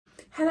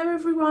Hello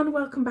everyone,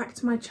 welcome back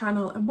to my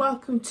channel and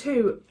welcome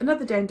to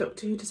another day in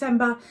Doctor Who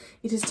December.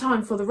 It is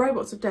time for the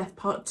Robots of Death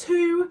Part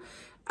 2.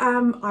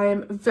 I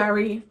am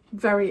very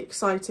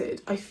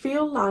excited. I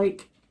feel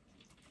like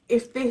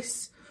if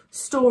this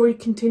story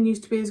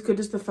continues to be as good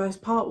as the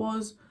first part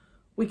was,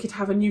 we could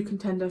have a new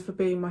contender for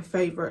being my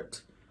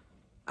favourite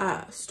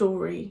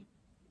story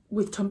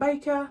with Tom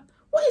Baker.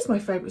 What is my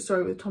favourite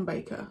story with Tom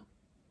Baker?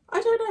 I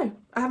don't know.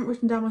 I haven't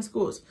written down my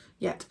scores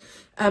yet.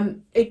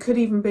 It could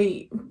even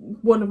be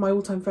one of my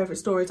all-time favourite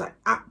stories. I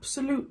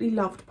absolutely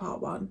loved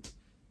part 1.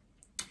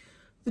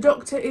 The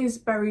Doctor is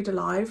buried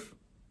alive,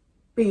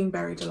 being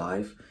buried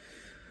alive.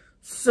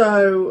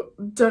 So,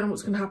 don't know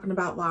what's going to happen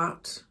about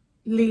that.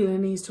 Leela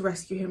needs to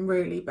rescue him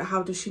really, but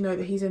how does she know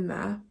that he's in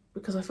there?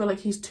 Because I feel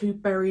like he's too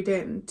buried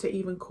in to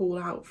even call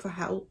out for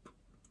help.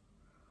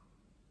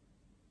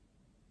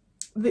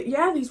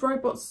 Yeah, these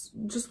robots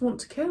just want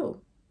to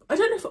kill. I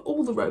don't know if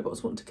all the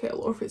robots want to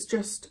kill or if it's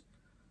just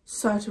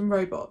certain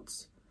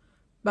robots,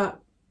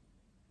 but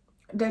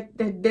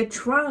they're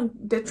trying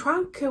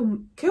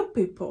to kill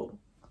people.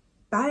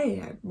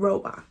 Bad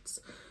robots.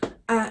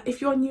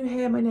 If you're new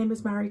here, my name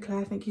is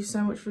Marie-Clare. Thank you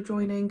so much for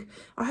joining.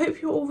 I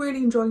hope you're all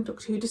really enjoying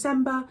Doctor Who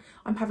December.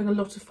 I'm having a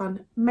lot of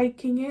fun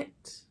making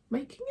it.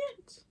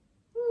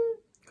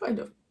 Kind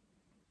of.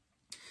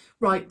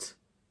 Right,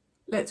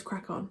 let's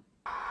crack on.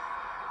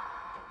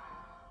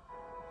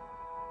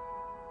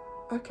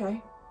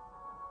 Okay.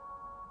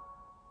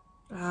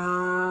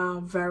 Ah,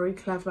 very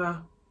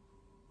clever.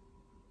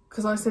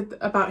 Because I said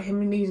about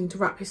him needing to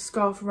wrap his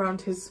scarf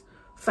around his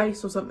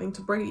face or something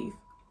to breathe.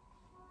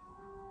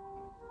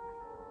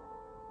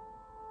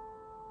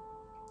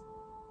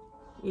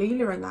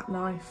 Leela and that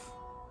knife.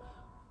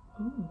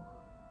 Ooh.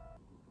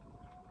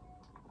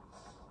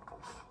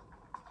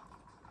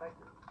 Thank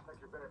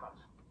you very much.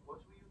 What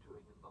were you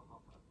doing in the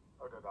hopper?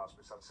 Oh, don't ask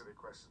me such silly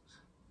questions.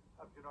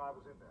 How did you know I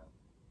was in there?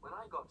 When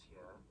I got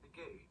here, the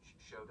gauge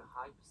showed a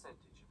high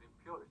percentage of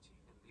impurity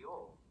in the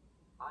ore.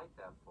 I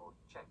therefore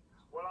checked.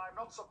 Well, I'm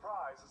not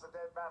surprised. There's a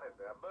dead man in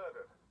there,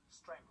 murdered,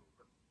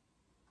 strangled.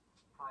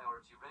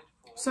 Priority red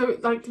for... So,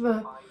 like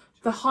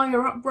the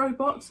higher up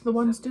robots, the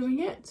ones doing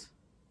it?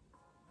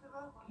 The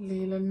robots.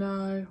 Leela,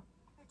 no.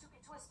 They took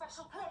it to a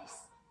special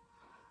place.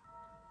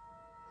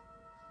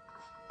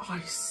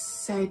 I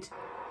said,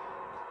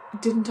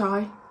 didn't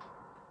I?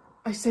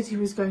 I said he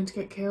was going to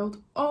get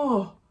killed.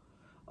 Oh,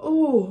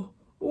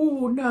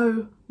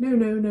 no.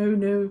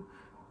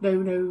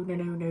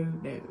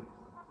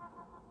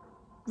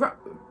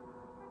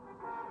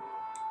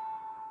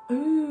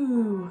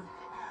 Ooh.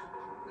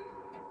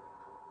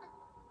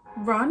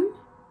 Run?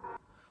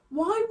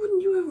 Why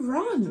wouldn't you have Do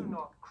run?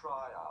 not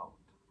cry out.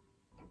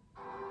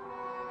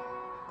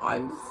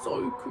 I'm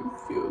so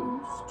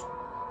confused.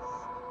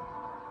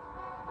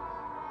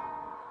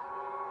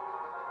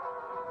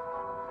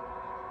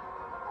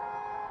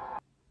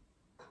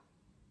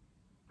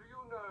 Do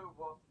you know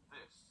what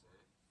this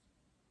is?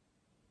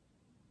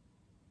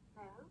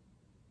 No?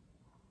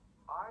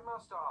 I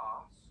must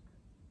ask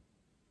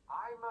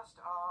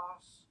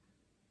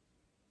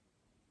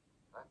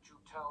that you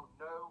tell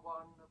no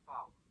one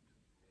about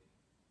me.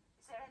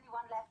 Is there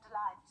anyone left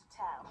alive to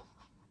tell?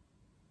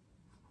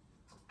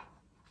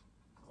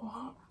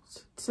 What?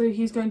 So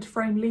he's going to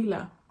frame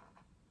Leela?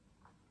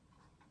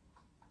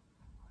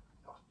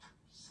 Not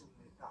soon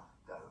enough,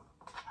 though.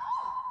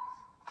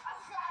 I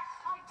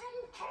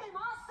didn't kill him.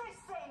 Ask this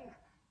thing.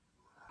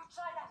 You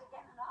try that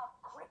again and I'll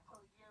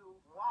cripple you.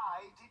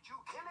 Why did you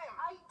kill him?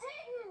 I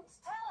didn't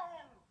tell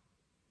him.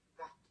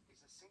 That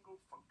is a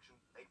single-function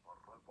labor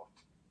robot.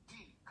 D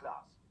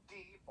class.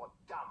 D for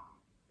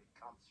dumb. It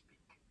can't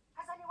speak.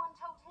 Has anyone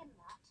told him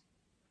that?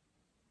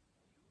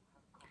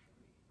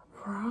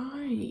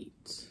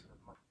 Right.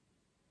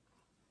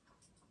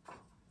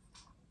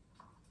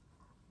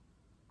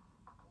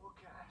 Poor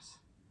gas.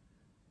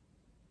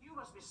 You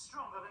must be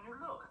stronger than you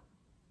look.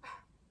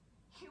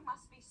 You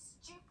must be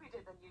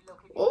stupider than you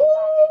look if you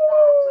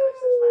Ooh. Where's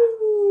this man?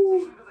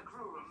 Take him to the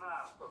crew room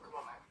now. Oh, come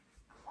on, man.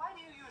 Why do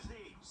you use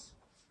these?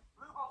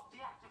 Robot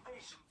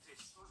deactivation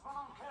discs. There was one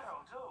on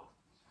Carol too.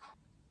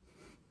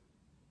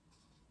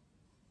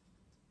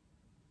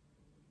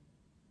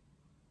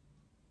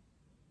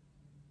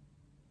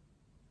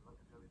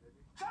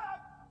 Shut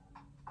up!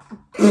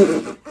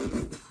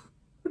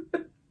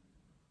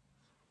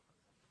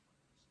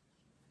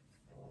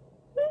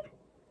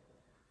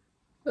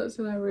 That's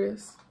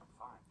hilarious.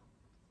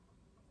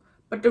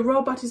 But the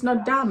robot is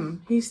not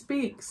dumb. He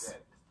speaks.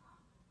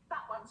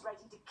 That one's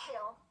ready to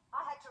kill.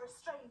 I had to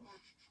restrain him.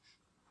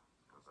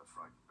 Because they're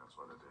frightened. That's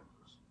why they're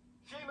dangerous.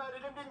 She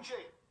murdered him, didn't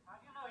she?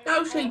 How do you know he No,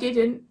 was she dead?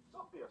 didn't. It's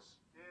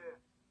obvious. Yeah.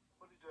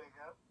 What are you doing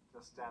here?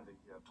 Just standing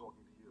here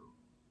talking to you.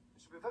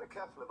 You should be very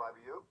careful if I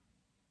were you.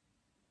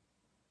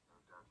 No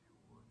doubt you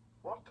would.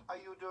 What are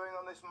you doing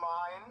on this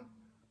mine?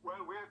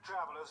 Well, we're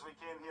travelers. We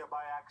came here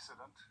by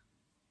accident.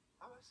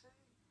 Oh, I see.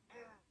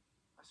 Yeah.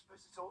 I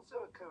suppose it's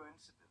also a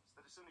coincidence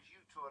that as soon as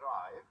you two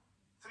arrive,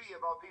 3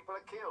 of our people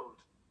are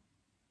killed.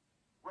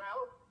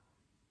 Well,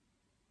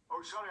 Oh,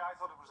 sorry, I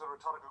thought it was a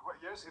rhetorical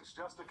question. Yes, it's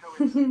just a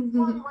coincidence.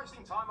 Why are we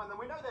wasting time on them?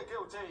 We know they're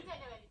guilty. We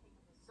don't know anything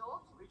of the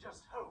sort. We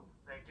just hope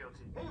they're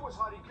guilty. He was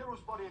hiding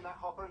Kirill's body in that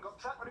hopper and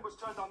got trapped when it was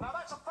turned on. Now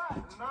that's a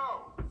fact.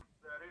 No.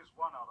 There is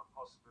one other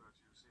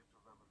possibility you seem to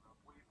have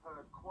overlooked. We've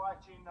heard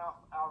quite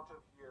enough out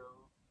of you.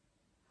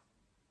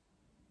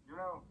 You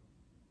know,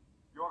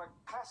 you're a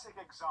classic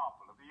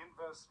example of the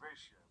inverse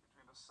ratio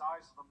between the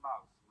size of the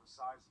mouth and the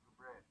size of the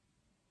brain.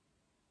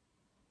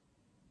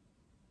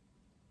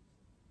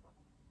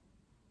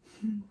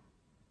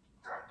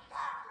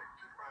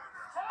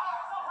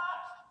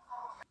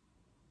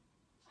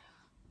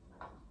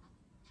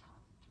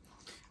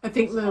 I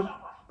think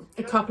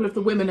a couple of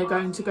the women are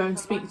going to go and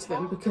speak to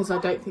them because I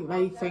don't think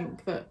they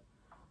think that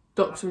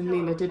Doctor and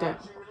Leela did it. No,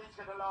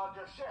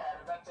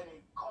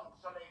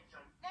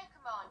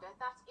 Commander,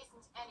 that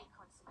isn't any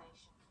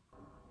consolation.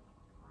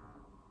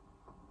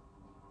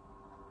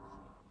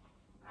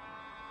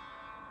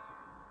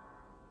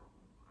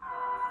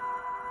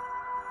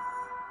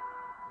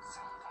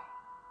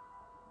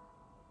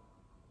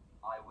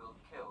 I will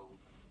kill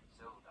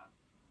Zilda.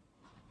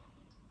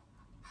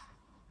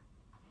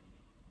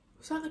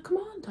 Was that the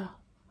commander?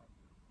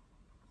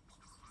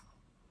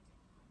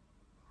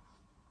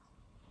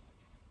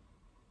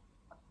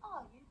 What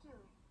are you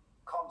doing?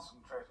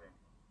 Concentrating.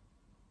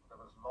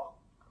 Whatever's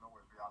locked can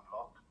always be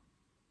unlocked.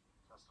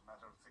 Just a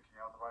matter of thinking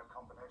out the right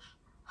combination.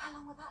 How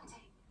long will that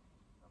take?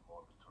 No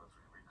more than 2 or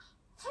 3 weeks.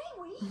 3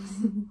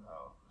 weeks?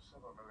 Well,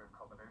 several million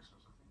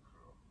combinations to think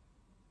through.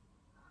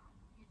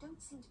 You don't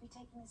seem to be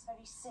taking this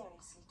very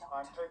seriously,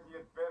 I'm Doctor. taking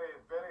it very,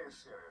 very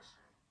seriously.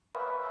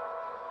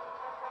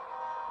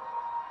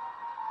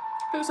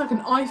 Looks like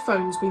an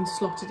iPhone's been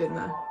slotted in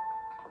there.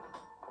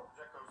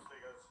 Check those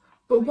figures.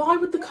 But why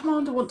would the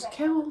commander want to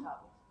kill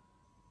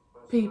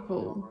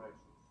people?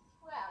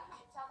 Well, you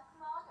should tell the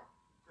Commander.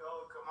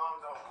 Tell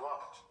Commander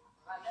what?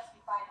 Unless we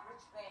find a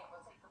rich vein,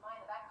 we'll take the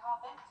mine back half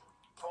empty.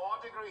 4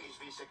 degrees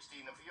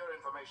V16, and for your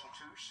information,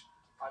 Touche,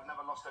 I've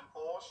never lost an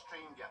ore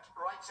stream yet.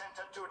 Right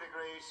center, 2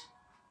 degrees.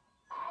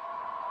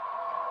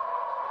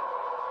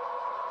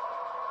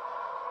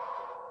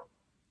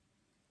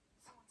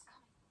 Someone's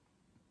coming.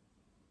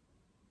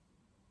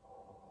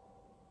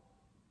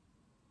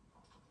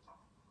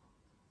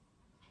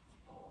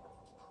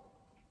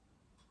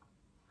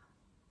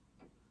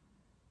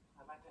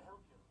 I'd like to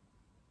help you.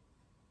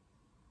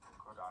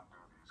 Could undo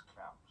these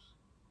clamps.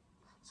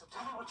 So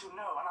tell me what you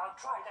know, and I'll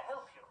try to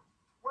help you.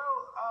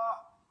 Well,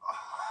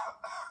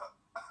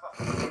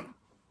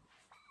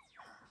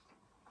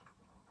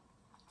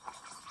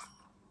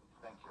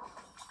 thank you.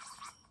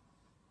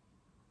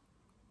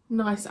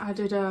 Nice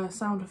added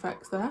sound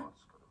effects there.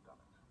 Robots could have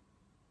done it.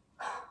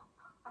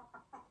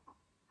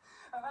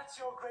 And that's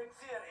your great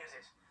theory, is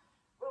it?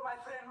 Well, my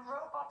friend,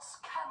 robots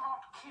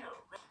cannot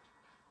kill.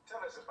 Tell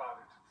us about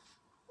it.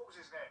 What was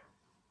his name?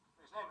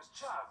 His name is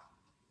Chubb.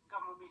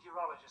 Government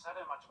meteorologist. I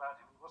don't know much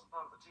about him. He wasn't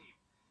part of the team.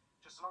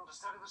 Just along to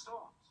study the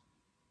storms.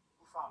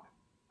 Who found him?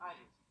 I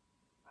did.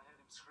 I heard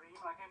him scream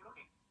and I came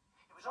looking.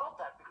 It was odd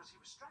that because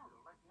he was strangled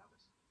like the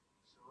others.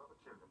 So whoever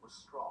killed him was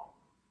strong.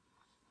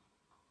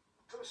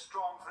 Too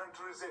strong for him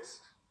to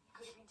resist.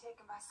 Could have been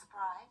taken by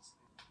surprise.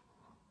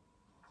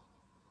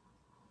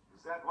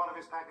 Is that one of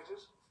his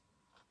packages?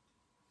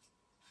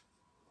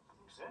 I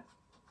think so.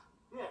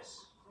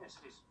 Yes.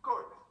 Yes, it is.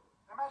 Good.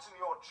 Imagine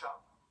your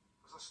chum.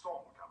 There's a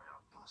storm coming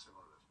up. Pass him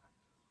one of those packages.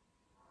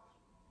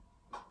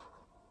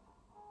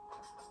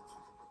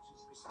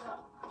 Seems to be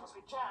stuck. Must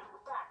be jammed at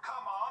the back.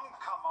 Come on.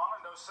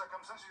 In those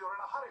circumstances, you're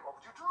in a hurry. What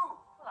would you do?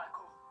 Well, I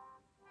call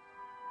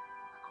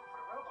for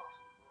a robot.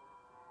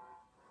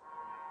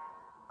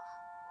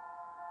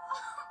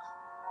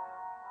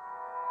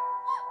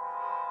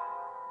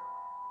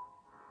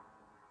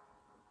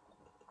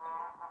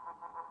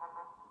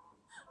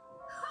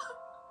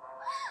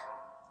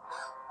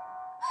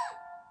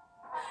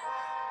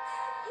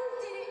 You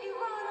did it,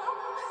 Ivana.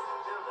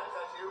 Zilda, is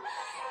that you? You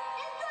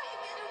thought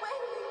you'd get away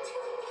with it,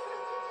 didn't you?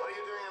 What are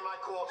you doing in my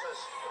quarters?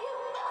 You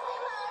filthy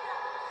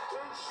murderer!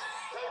 Touche,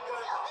 take her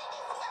You out.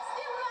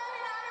 disgusting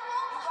vermin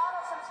animal!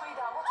 Ivana from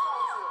Sweden, what's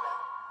wrong, Zilda?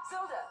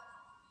 Zilda!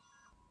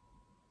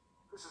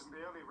 This isn't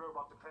the only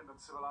robot-dependent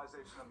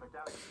civilization in the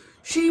galaxy.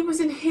 She was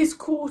in his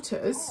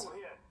quarters. Oh,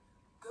 here.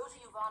 Go to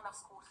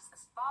Ivana's quarters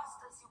as fast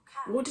as you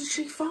can. What did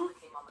she find?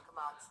 Came on the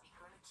command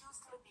speaker and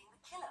accused him of being the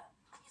killer.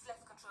 He's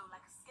left control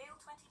like a scale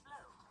 20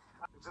 blow.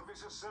 It's a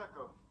vicious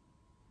circle.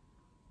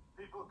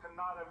 People can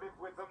neither live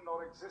with them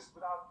nor exist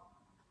without...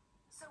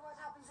 So what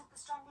happens if the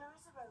Strangler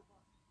is a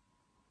robot?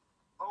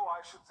 Oh, I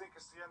should think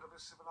it's the end of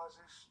this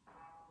civilization.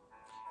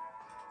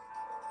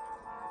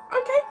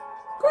 Okay,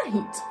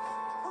 great.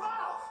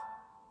 Ralph!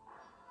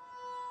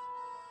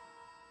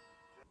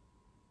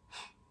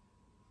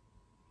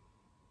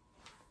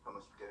 I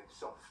must be getting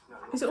soft. No,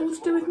 Is it all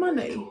to do with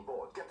money?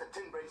 Get the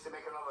tin brains to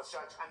make another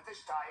search, and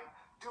this time,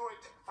 do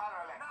it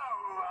thoroughly.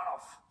 No,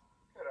 Ralph!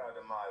 Get out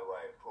of my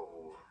way,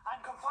 Paul.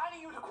 I'm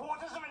confining you to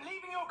quarters and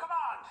relieving your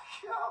command.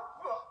 Yeah,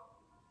 but...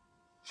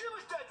 She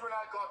was dead when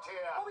I got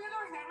here. What were you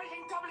doing there,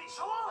 making doubly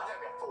sure?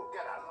 Don't be a fool.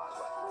 Get out of my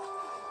way.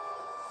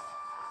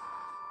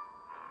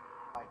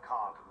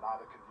 can't, and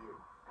neither can you.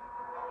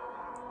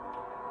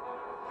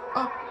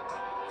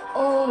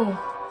 Oh.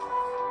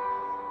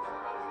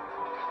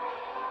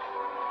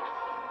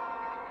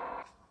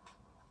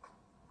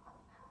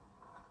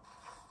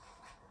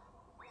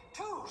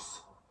 Toos!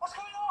 What's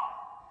going on?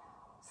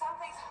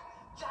 Something's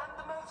jammed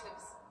the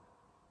motives.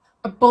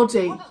 A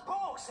body. What does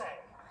Borg say?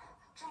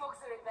 Two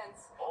auxiliary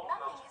vents.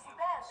 Nothing isn't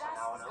there. Gas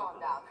has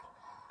gone down.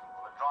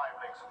 The drive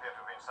links appear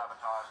to have been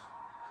sabotaged.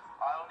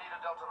 I'll need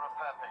a Delta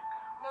repair pick.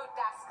 No,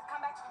 Dask.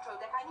 Come back to control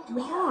deck. I need to...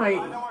 Why?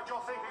 I know what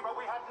you're thinking, but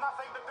we had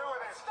nothing to do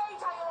with it.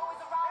 Strange how you're always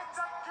around. It's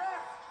a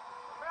gift!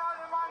 May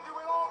I remind you,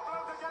 we'll all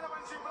blow together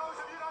when she blows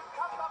if you don't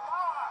cut the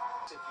power!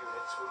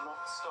 Units will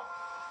not stop.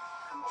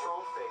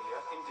 Control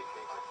failure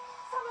indicated.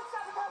 Someone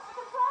sabotaged the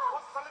control.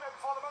 What's the limit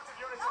before the motive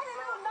units I don't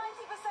explode? know,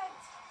 90%.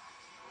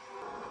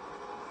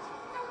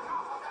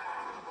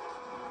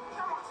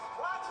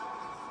 What?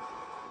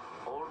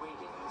 All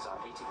readings are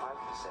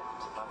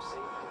 85% above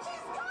safety.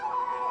 She's going!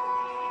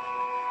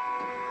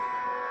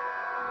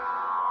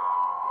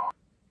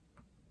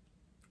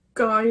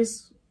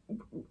 Guys,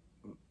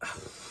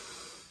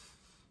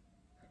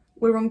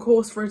 we're on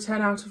course for a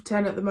 10 out of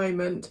 10 at the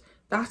moment.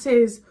 That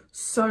is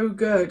so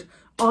good.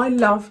 I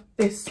love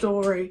this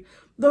story.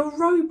 The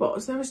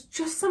robots, there is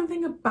just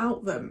something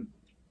about them.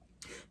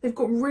 They've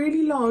got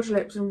really large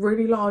lips and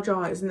really large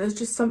eyes, and there's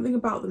just something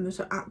about them that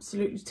are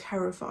absolutely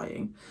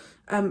terrifying.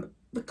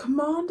 The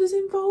commander's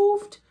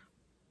involved,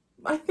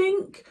 I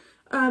think.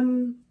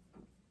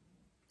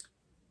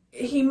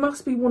 He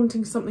must be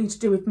wanting something to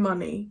do with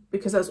money,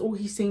 because that's all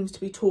he seems to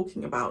be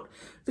talking about.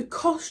 The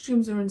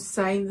costumes are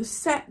insane. The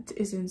set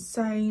is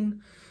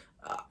insane.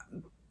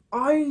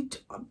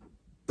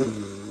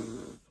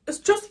 It's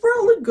just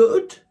really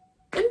good,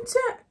 isn't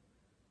it?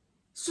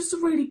 It's just a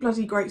really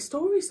bloody great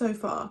story so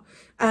far.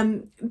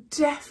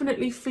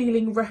 Definitely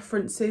feeling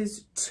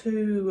references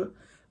to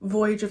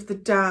Voyage of the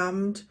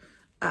Damned.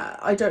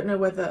 I don't know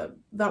whether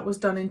that was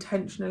done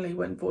intentionally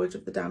when Voyage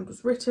of the Damned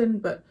was written,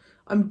 but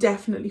I'm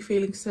definitely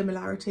feeling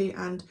similarity,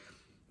 and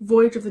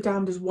Voyage of the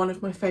Damned is one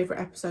of my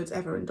favourite episodes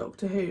ever in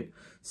Doctor Who,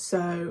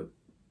 so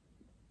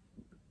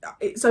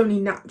it's only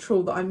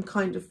natural that I'm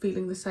kind of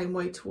feeling the same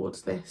way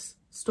towards this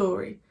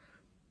story.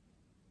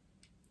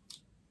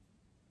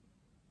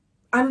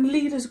 And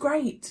Leela's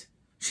great.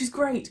 She's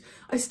great.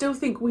 I still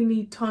think we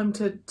need time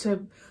to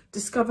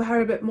discover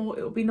her a bit more.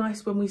 It'll be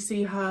nice when we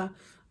see her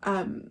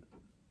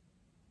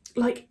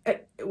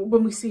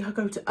when we see her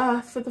go to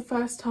Earth for the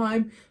first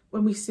time,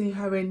 when we see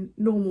her in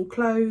normal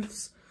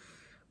clothes.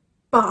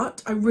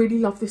 But I really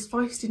love this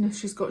feistiness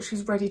she's got.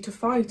 She's ready to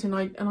fight,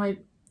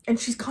 and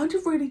she's kind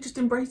of really just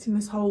embracing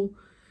this whole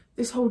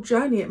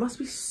journey. It must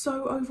be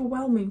so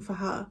overwhelming for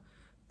her,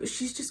 but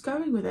she's just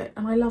going with it,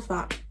 and I love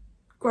that.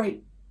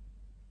 Great.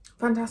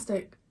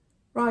 Fantastic.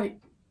 Right.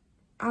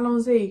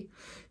 Allons-y.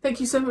 Thank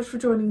you so much for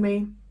joining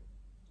me.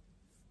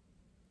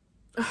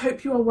 I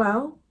hope you are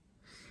well,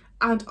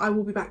 and I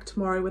will be back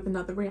tomorrow with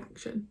another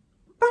reaction.